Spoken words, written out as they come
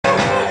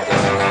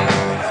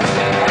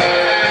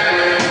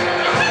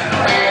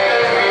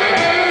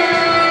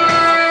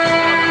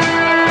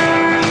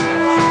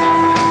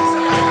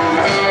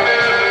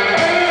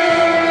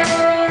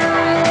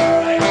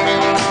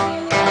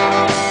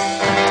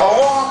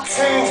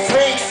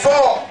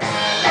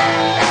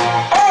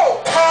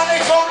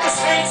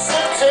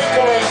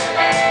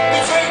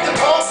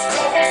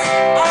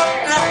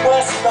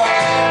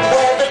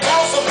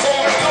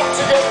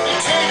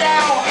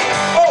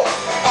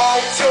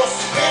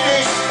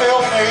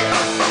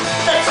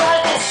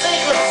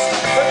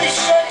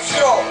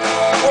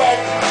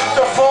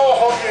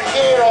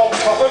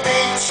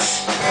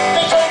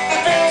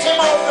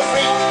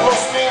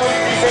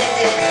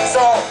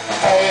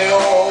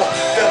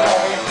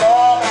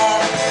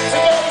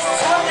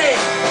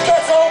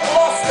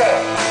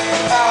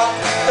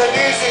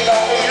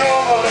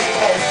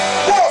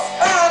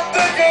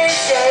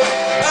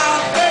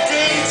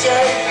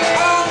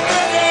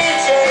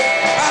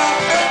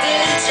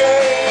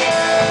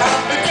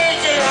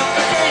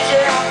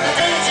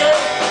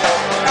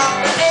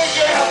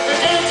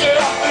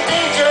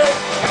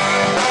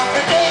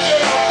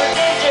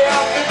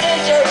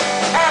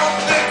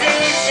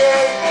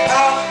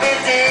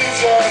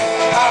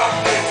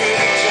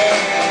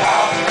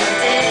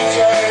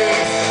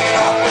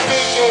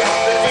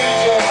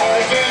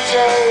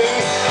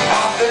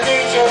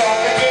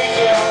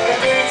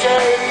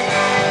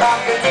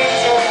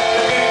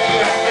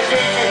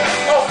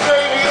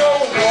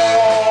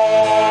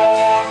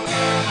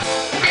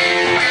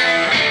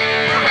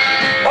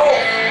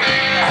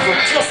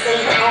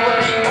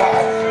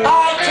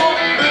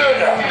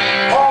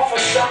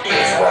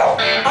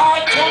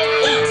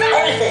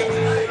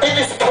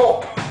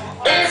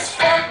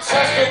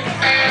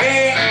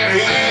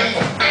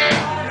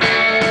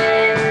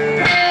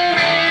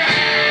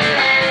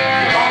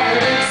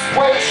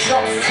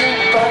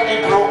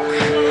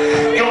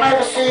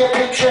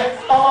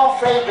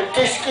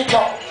disc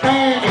jock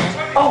really.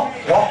 Oh,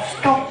 what's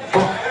the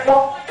book?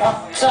 What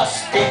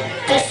fantastic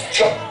disc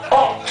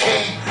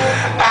jockey.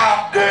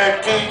 I'm the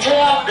DJ,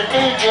 I'm the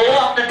DJ,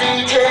 I'm the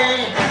DJ.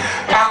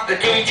 I'm the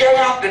DJ,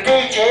 I'm the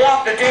DJ,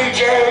 I'm the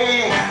DJ.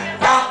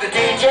 I'm the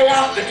DJ,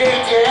 I'm the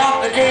DJ,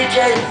 I'm the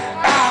DJ.